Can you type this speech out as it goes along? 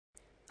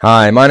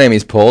Hi, my name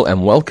is Paul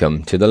and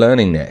welcome to the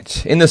Learning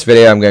Net. In this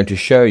video I'm going to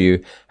show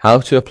you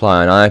how to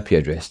apply an IP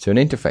address to an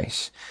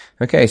interface.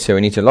 Okay, so we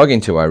need to log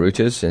into our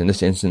routers. In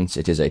this instance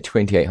it is a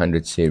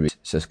 2800 series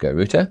Cisco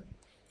router.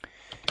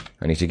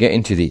 I need to get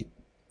into the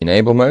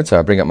enable mode, so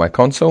I bring up my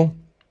console,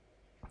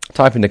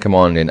 type in the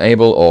command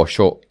enable or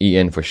short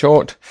EN for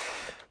short,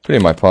 put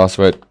in my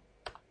password,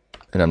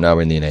 and I'm now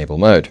in the enable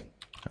mode.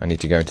 I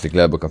need to go into the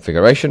global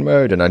configuration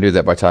mode, and I do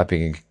that by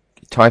typing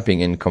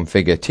in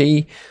configure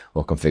T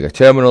or configure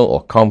terminal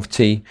or conf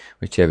T,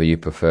 whichever you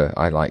prefer.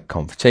 I like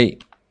conf T.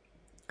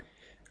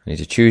 I need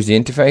to choose the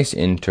interface.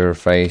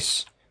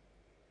 Interface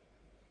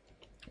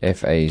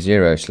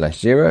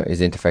FA0/0 is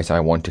the interface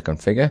I want to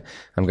configure.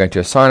 I'm going to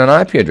assign an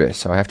IP address,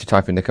 so I have to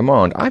type in the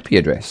command IP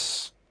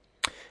address.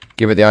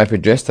 Give it the IP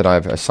address that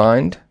I've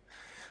assigned,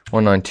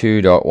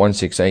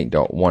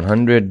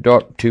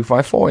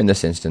 192.168.100.254 in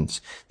this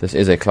instance. This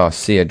is a class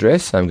C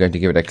address, so I'm going to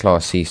give it a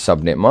class C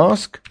subnet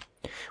mask.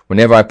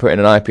 Whenever I put in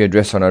an IP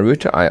address on a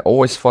router, I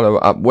always follow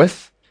up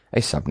with a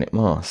subnet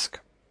mask.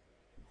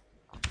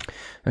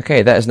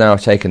 Okay, that has now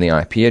taken the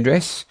IP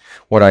address.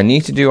 What I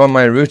need to do on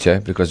my router,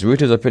 because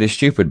routers are pretty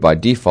stupid by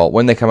default,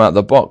 when they come out of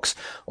the box,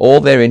 all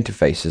their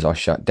interfaces are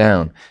shut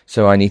down.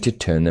 So I need to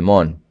turn them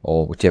on,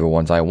 or whichever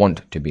ones I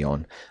want to be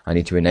on. I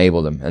need to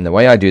enable them. And the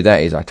way I do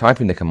that is I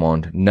type in the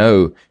command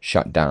no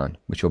shutdown,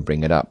 which will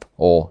bring it up,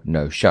 or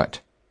no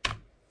shut.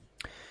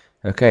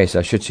 Okay, so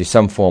I should see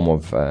some form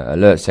of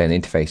alert saying the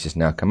interface has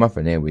now come up,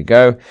 and there we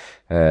go.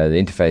 The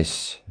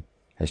interface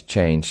has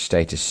changed,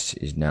 status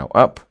is now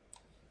up.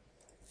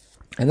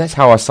 And that's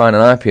how I assign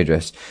an IP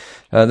address.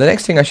 The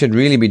next thing I should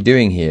really be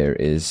doing here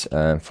is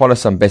follow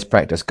some best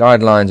practice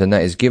guidelines, and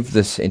that is give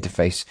this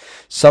interface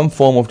some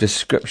form of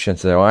description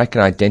so that I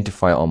can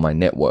identify it on my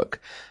network.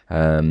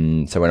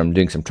 So when I'm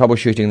doing some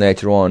troubleshooting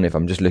later on, if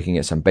I'm just looking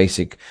at some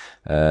basic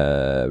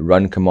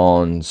run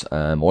commands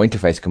or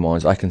interface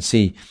commands, I can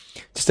see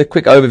just a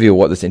quick overview of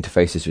what this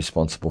interface is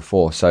responsible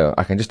for. So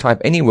I can just type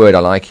any word I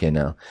like here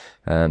now.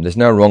 There's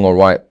no wrong or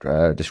right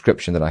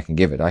description that I can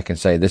give it. I can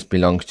say this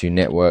belongs to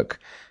network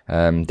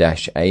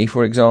dash A,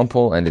 for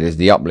example, and it is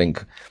the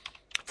uplink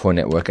for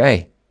network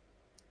A.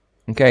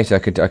 Okay, so I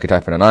could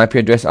type in an IP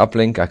address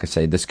uplink. I could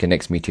say this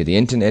connects me to the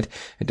internet.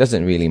 It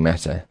doesn't really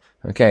matter.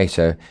 Okay,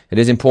 so it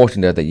is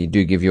important that you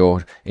do give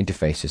your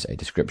interfaces a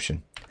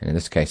description. And in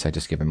this case, I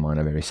just given mine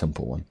a very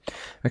simple one.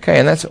 Okay,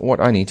 and that's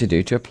what I need to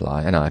do to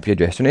apply an IP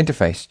address to an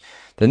interface.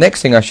 The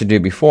next thing I should do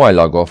before I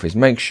log off is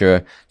make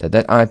sure that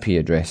that IP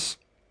address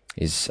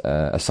is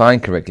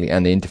assigned correctly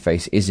and the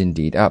interface is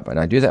indeed up. And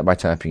I do that by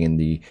typing in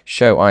the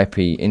show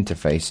IP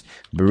interface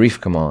brief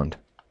command.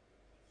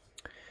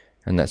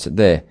 And that's it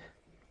there.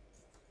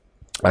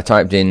 I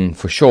typed in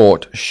for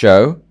short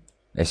show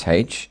sh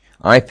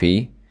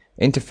IP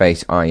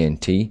interface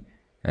int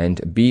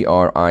and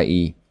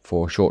BRIE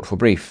for short for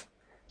brief.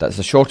 That's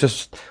the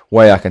shortest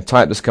way I can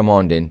type this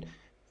command in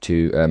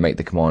to make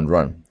the command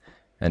run.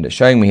 And it's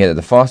showing me here that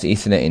the fast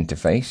Ethernet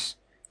interface,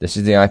 this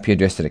is the IP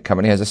address that it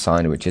currently has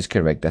assigned, which is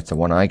correct. That's the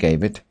one I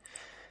gave it.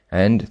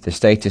 And the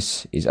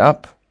status is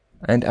up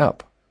and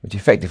up, which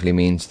effectively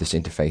means this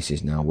interface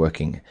is now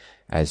working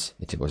as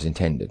it was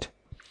intended.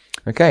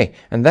 Okay,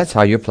 and that's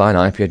how you apply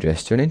an IP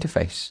address to an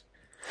interface.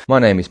 My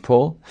name is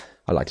Paul.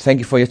 I'd like to thank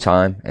you for your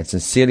time and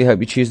sincerely hope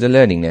you choose the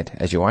Learning Net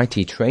as your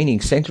IT training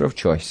center of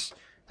choice.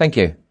 Thank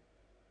you.